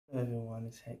everyone,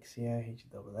 it's Hexx here,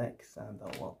 Hexx, and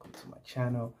welcome to my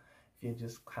channel. If you're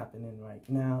just clapping in right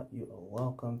now, you are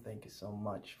welcome. Thank you so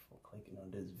much for clicking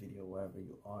on this video wherever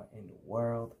you are in the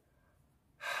world.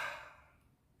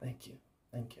 Thank you.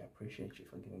 I appreciate you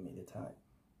for giving me the time.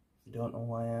 If you don't know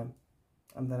who I am,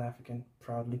 I'm that African,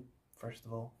 proudly. First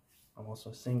of all, I'm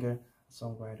also a singer, a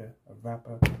songwriter, a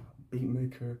rapper, a beat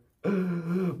maker,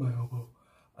 my elbow,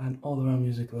 and all around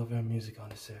music lover and music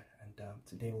connoisseur. And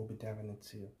today we'll be diving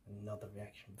into another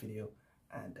reaction video,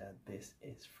 and this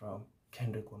is from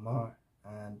Kendrick Lamar,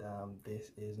 and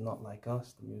this is Not Like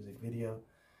Us, the music video.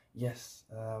 Yes,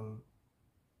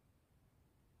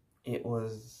 it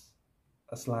was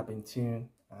a slapping tune,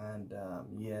 and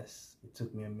yes, it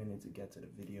took me a minute to get to the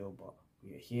video, but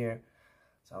we are here.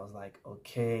 So I was like,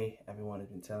 okay, everyone has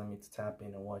been telling me to tap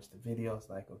in and watch the video. I was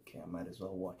like, okay, I might as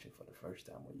well watch it for the first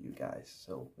time with you guys.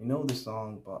 So we know the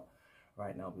song, but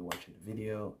right now I'll be watching the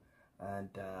video, and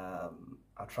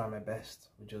I'll try my best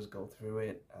to just go through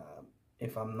it.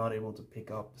 If I'm not able to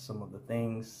pick up some of the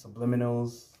things,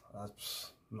 subliminals,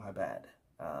 my bad.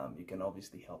 You can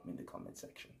obviously help me in the comment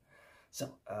section. So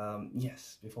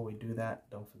yes, before we do that,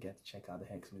 don't forget to check out the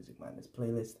Hexx Music Madness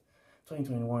playlist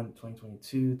 2021,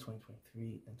 2022,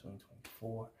 2023, and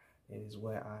 2024. It is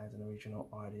where I, as an original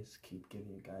artist, keep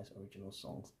giving you guys original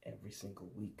songs every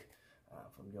single week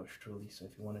from yours truly. So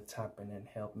if you want to tap in and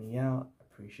help me out, I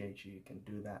appreciate you. You can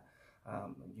do that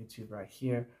on YouTube right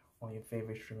here. On your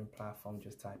favorite streaming platform,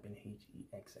 just type in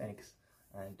Hexx,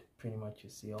 and pretty much you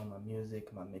see all my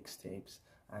music, my mixtapes,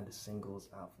 and the singles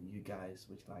out for you guys,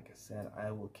 which, like I said,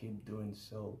 I will keep doing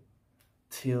so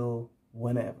till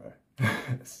whenever.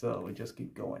 So we just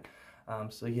keep going.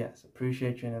 So yes,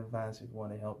 appreciate you in advance. If you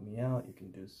want to help me out, you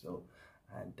can do so,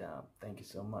 and thank you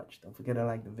so much. Don't forget to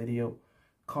like the video,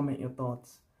 comment your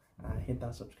thoughts, hit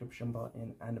that subscription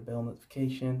button and the bell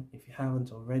notification if you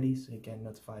haven't already, so you get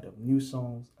notified of new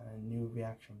songs and new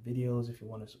reaction videos. If you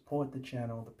want to support the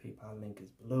channel, the PayPal link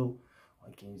is below, or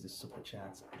you can use the super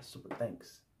chats and the super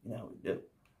thanks. You know how we do.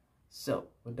 So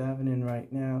we're diving in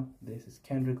right now. This is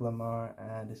Kendrick Lamar,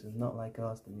 and this is Not Like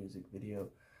Us, the music video.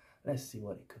 Let's see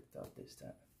what he cooked up this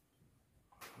time.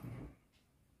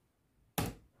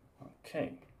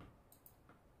 Okay.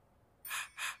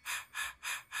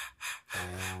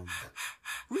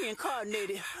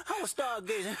 Reincarnated, I was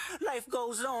stargazing. Life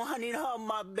goes on, I need all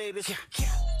my babies.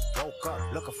 Woke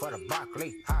up looking for the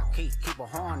broccoli. High key, keep a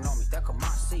horn on me, that come my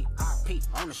seat. IP,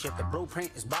 ownership, the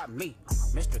blueprint is by me.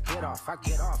 Mr. Get Off, I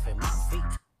get off at my feet.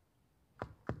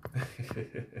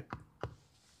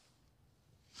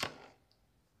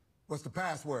 What's the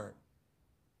password?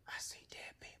 I see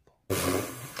dead people.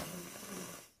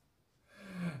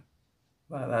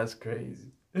 Wow, that's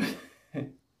crazy.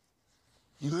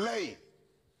 You late.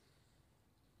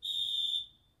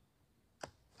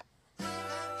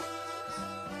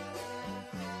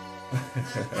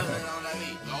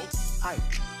 Hey,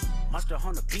 mustard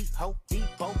on the beat, ho,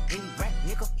 Debo, any rap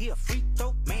nigga, he a freak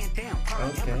throw, man down,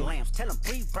 Okay. lambs, tell him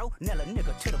free, bro, Nella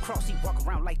nigga to the cross, he walk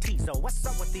around like Tizo. What's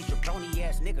up with these jabroni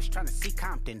ass niggas trying to see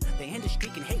Compton? The industry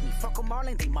can hate me, fuck them all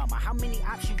and they mama. How many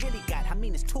options you really got? I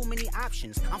mean, it's too many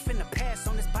options. I'm finna pass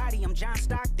on this body, I'm John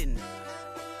Stockton.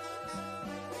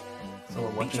 So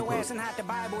we're Beat your ass and hide the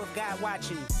Bible if God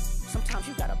watching. Sometimes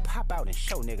you gotta pop out and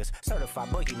show niggas. Certified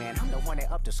boogeyman, I'm the one that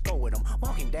up to score with him.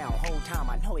 Walk him down whole time,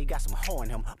 I know he got some hoe in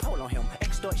him. Pull on him,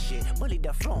 extort shit, bully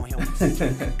the flow on him.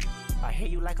 I hear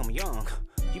you like I'm young.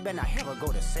 You better not ever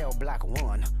go to cell block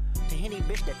 1. To any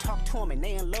bitch that talk to him and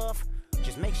they in love,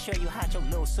 just make sure you hide your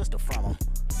little sister from him.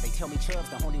 They tell me Chubb's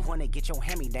the only one that get your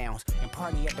hand-me-downs, and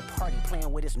party at the party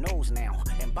playing with his nose now.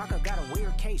 And Baka got a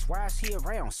weird case, why is he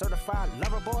around? Certified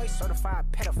lover boys, certified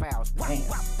pedophiles. Wop,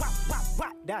 wop, wop, wop,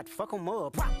 wop. That fuck him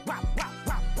up. Wop, wop, wop,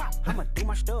 wop, wop. I'ma do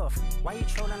my stuff. Why you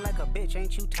trolling like a bitch?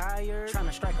 Ain't you tired? Trying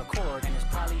to strike a chord, and it's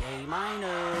probably A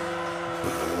minor.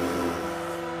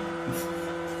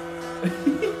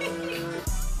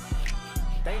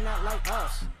 They not like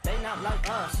us. They not like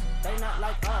us. They not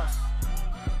like us.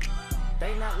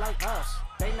 They not like us.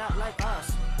 They not like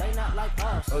us. They not like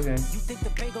us. Okay. You think the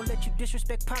Bay gon' let you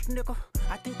disrespect Pop, nigga?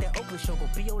 I think that Oakland show gon'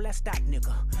 be your last stop,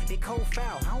 nigga. They cold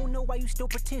foul. I don't know why you still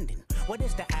pretending. What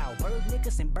is the owl? Bird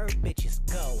niggas and bird bitches.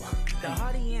 Go. The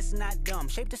audience not dumb.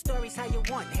 Shape the stories how you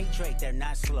want. Hey Drake, they're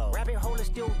not slow. Rabbit hole is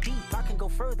still deep. I can go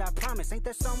further, I promise. Ain't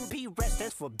there something? P-Rest,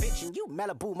 that's for bitchin'. You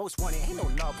Malibu most wanted. Ain't no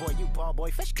law boy, you ball boy.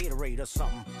 Fresh Gatorade or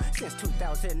something. Since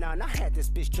 2009, I had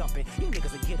this bitch jumping. You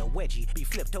niggas will get a wedgie. Be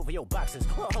flipped over your boxes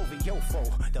or over your foe.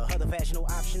 The other vaginal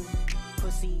option.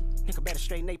 Pussy. Nigga better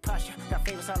straighten they posture. Got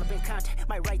favorites all up in contact.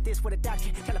 Might write this with a doctor.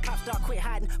 Tell a pop star quit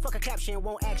hiding. Fuck a caption,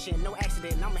 won't action. No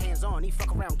accident. I'm hands on. He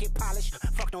fuck around, get polished.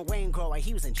 Fucked on Wayne Grow while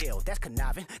he was in jail, that's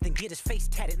conniving. Then get his face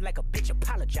tatted like a bitch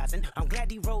apologizing. I'm glad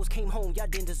D-Rose came home, y'all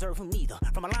didn't deserve him neither.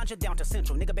 From Alondra down to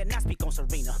Central, nigga better not speak on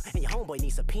Serena. And your homeboy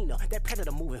needs subpoena, that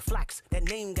predator moving flocks. That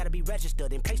name gotta be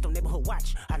registered and placed on neighborhood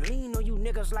watch. I lean on you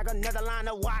niggas like another line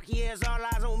of walk. Yeah, it's all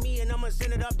eyes on me and I'ma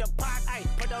send it up the pot. Ay,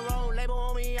 put the wrong label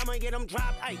on me, I'ma get them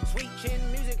dropped. Ay, sweet chin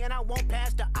music and I won't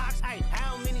pass the ox. Ay,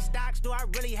 how many stocks do I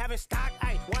really have in stock?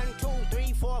 Ay, 1, 2,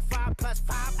 3, 4, 5 plus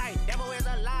 5. Ay, devil is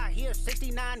a lie, here's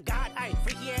 69 God. Ay,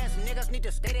 freaky ass niggas need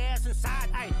to stay their ass inside.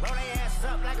 Ay, roll their ass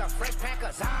up like a fresh pack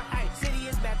of Zod. Ay, city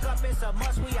is back up, it's a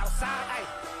must, we outside. Ay.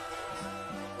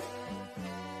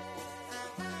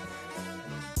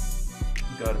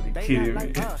 You gotta be They kidding not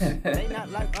me. like us. They not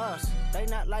like us. They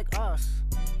not like us.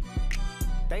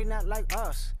 They not like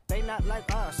us. They not like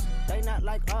us. They not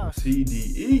like us.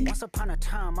 TDE. Once upon a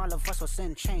time, all of us was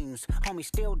in chains. Homie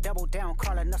still double down,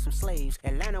 calling us some slaves.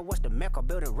 Atlanta was the mecca,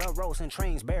 building railroads and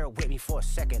trains. Bear with me for a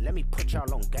second, let me put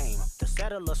y'all on game. The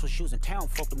settlers was using town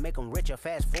folk to make them richer.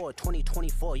 Fast forward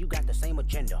 2024, you got the same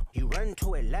agenda. You run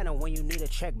to Atlanta when you need a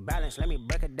check balance. Let me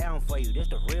break it down for you, this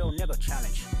the real nigga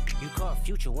challenge. You caught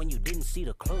Future when you didn't see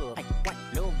the club. Hey, what?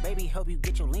 Lil' baby help you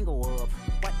get your lingo up.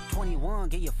 What? 21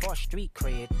 get your false street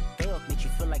cred. Thug make you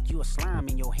feel like you a slime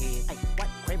in your head. Hey, what?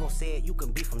 Quavo said you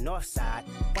can be from North Side.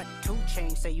 What? 2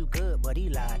 Chainz say you good, but he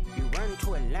lied. You run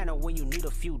to Atlanta when you need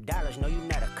a few dollars. No, you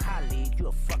not a colleague, you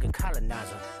a fucking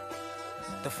colonizer.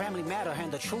 The family matter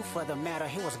and the truth of the matter.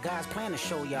 Here was God's plan to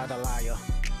show y'all the liar.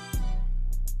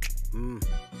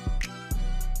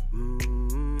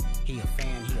 He a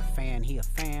fan, he a fan, he a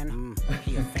fan.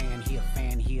 He a fan, he a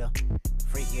fan, he a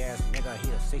freaky ass nigga, he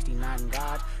a 69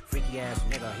 God. Freaky ass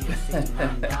nigga, he a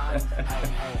 69 God. Hey,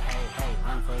 hey, hey, hey,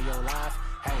 run for your life.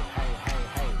 Hey, hey, hey,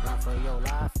 hey, run for your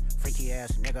life. Freaky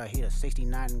ass nigga, he a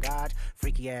 69 God.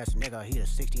 Freaky ass nigga, he a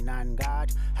 69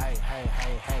 God. Hey, hey,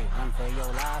 hey, hey, run for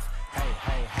your life. Hey,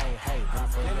 hey, hey, hey, run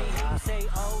for your life. Let me hear you say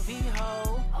OV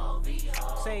ho.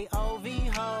 Say OV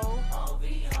ho.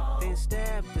 Then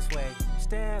step this way,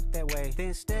 step that way.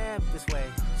 Then step this way,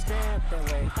 step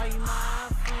that way. Are you my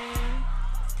friend?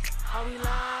 Are we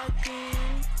locked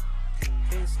in?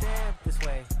 Then step this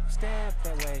way, step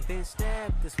that way. Then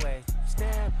step this way,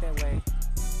 step that way.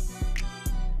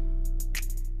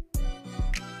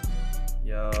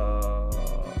 Yo.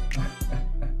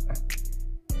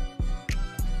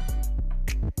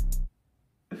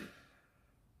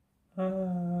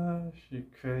 She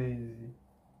crazy.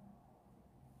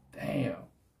 Damn.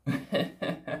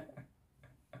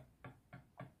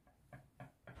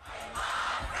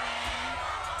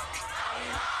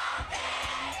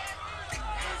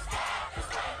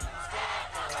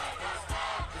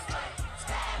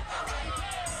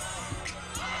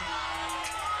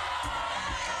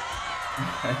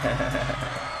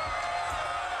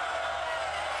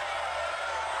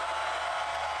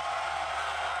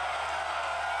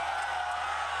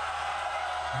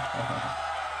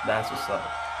 That's what's up.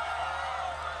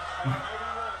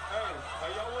 Hey,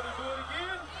 y'all want to do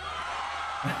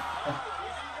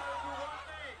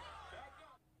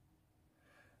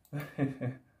it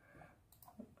again?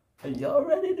 Are y'all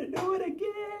ready to do it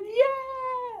again?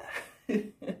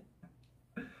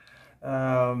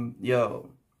 Yeah. Yo,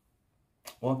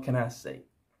 what can I say?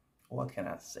 What can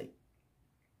I say?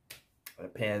 It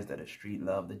appears that the street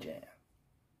love the jam.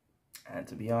 And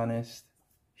to be honest,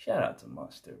 shout out to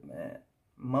Mustard, man.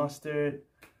 Mustard,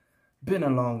 been a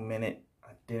long minute.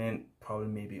 Probably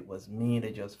maybe it was me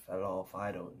that just fell off,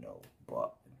 I don't know.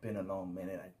 But it's been a long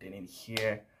minute. I didn't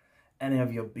hear any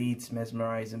of your beats,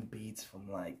 mesmerizing beats from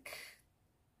like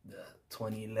the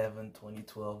 2011,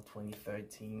 2012,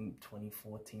 2013,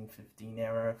 2014, 15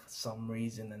 era for some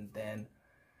reason. And then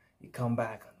you come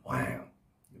back and wow,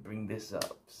 you bring this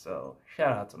up. So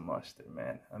shout out to Mustard,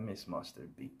 man. I miss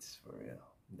Mustard beats for real.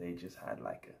 They just had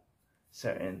like a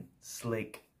certain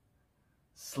slick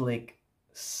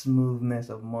smoothness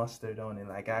of Mustard on it,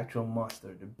 like actual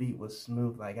Mustard. The beat was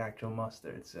smooth like actual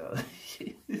Mustard. So what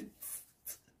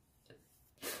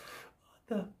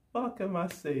the fuck am I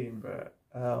saying, bro?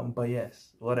 But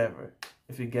yes, whatever.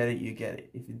 If you get it, you get it.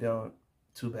 If you don't,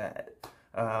 too bad.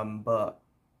 But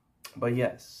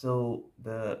yes. So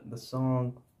the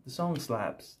song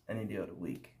slaps any day of the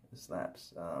week. It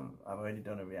slaps. I've already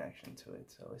done a reaction to it,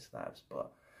 so it slaps.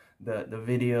 But the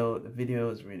video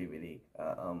is really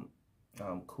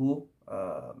cool.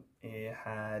 It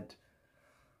had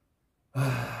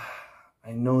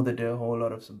I know that there are a whole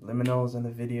lot of subliminals in the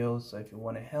video, so if you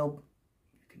want to help,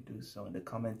 you can do so in the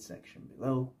comment section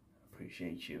below.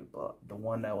 Appreciate you. But the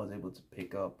one that I was able to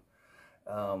pick up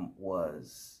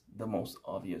was the most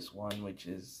obvious one, which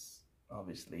is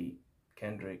obviously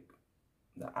Kendrick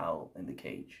the owl in the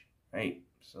cage, right?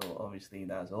 So obviously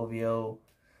that's OVO,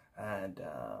 and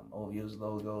OVO's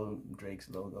logo, Drake's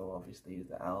logo, obviously is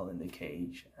the owl in the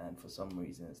cage, and for some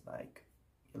reason it's like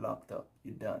you're locked up,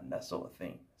 you're done, that sort of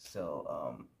thing.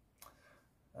 So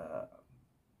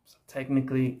so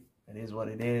technically it is what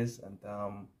it is, and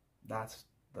that's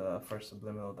the first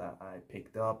subliminal that I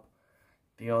picked up.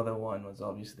 The other one was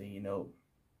obviously, you know,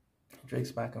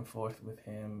 Drake's back and forth with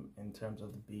him in terms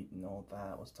of the beat and all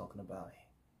that. Was talking about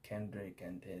Kendrick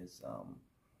and his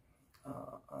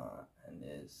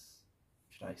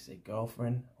should I say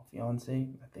girlfriend or fiance?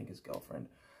 I think his girlfriend,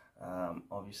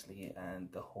 obviously, and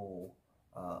the whole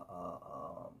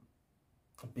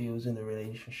abuse in the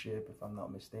relationship, if I'm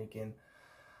not mistaken.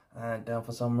 And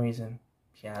for some reason,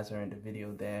 she has her in the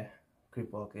video there,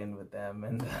 creep walking with them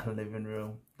in the living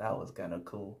room. That was kind of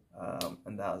cool.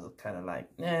 And that was kind of like,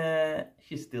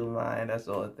 she's still mine, that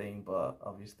sort of thing. But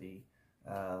obviously,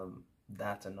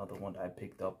 that's another one that I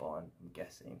picked up on, I'm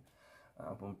guessing,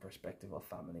 from perspective of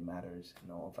family matters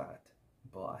and all that.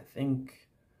 But I think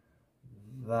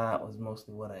that was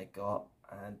mostly what I got.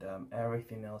 And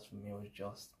everything else for me was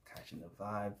just catching the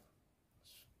vibe.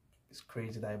 It's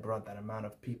crazy that I brought that amount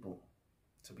of people.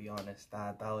 To be honest,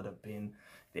 that would have been,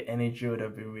 the energy would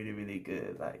have been really, really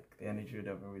good. Like, the energy would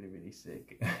have been really, really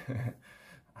sick.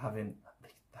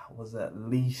 That was at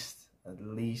least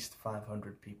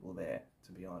 500 people there,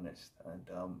 to be honest, and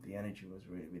the energy was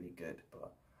really, really good.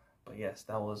 But yes,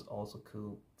 that was also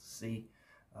cool to see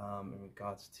in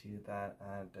regards to that.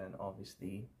 And then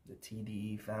obviously the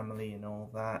TDE family and all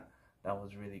that, that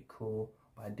was really cool.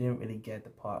 But I didn't really get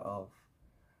the part of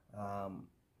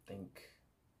think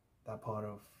that part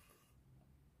of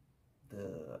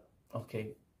the,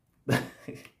 okay,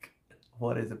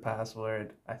 what is the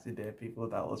password? I see there people,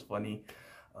 that was funny.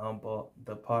 But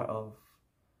the part of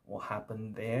what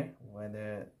happened there,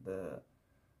 whether the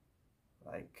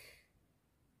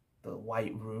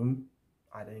white room,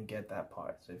 I didn't get that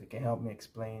part. So if you can help me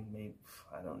explain, maybe,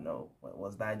 I don't know,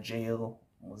 was that jail?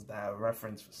 Was that a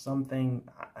reference for something?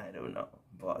 I don't know.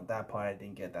 But that part, I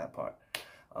didn't get that part.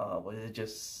 Was it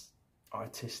just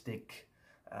artistic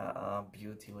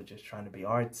beauty? We're just trying to be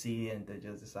artsy and they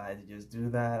just decided to just do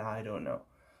that? I don't know.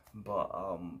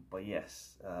 But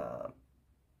yes, I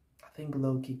think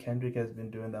low-key Kendrick has been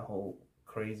doing that whole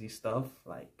crazy stuff,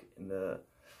 like in the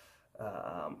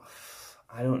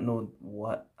I don't know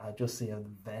what, I just see the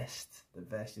vest,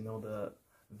 you know, the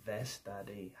vest that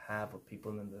they have of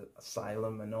people in the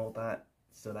asylum and all that.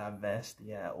 So that vest,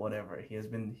 yeah, whatever, he's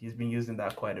been using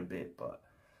that quite a bit. But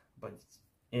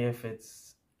if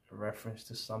it's a reference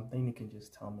to something, you can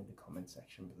just tell me in the comment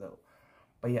section below.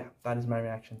 But yeah, that is my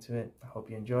reaction to it. I hope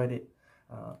you enjoyed it.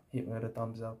 Hit me with a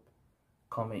thumbs up,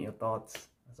 comment your thoughts.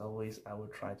 As always, I will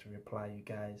try to reply you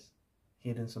guys.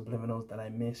 Hidden subliminals that I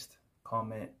missed,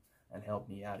 comment and help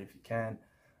me out if you can.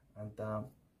 And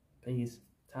please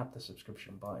tap the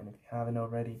subscription button if you haven't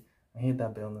already, and hit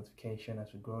that bell notification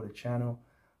as we grow the channel.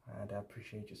 And I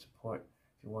appreciate your support.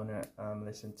 If you want to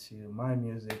listen to my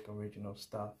music, original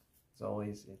stuff, as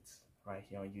always, it's right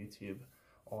here on YouTube,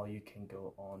 or you can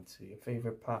go on to your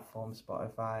favorite platform,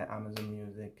 Spotify, Amazon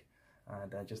Music,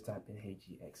 and just type in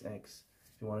Hexx.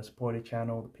 If you want to support the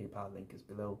channel, the PayPal link is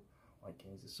below, or you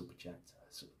can use the super chat.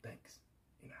 So thanks.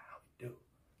 You know how we do.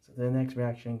 So the next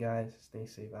reaction, guys. Stay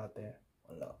safe out there.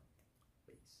 One love.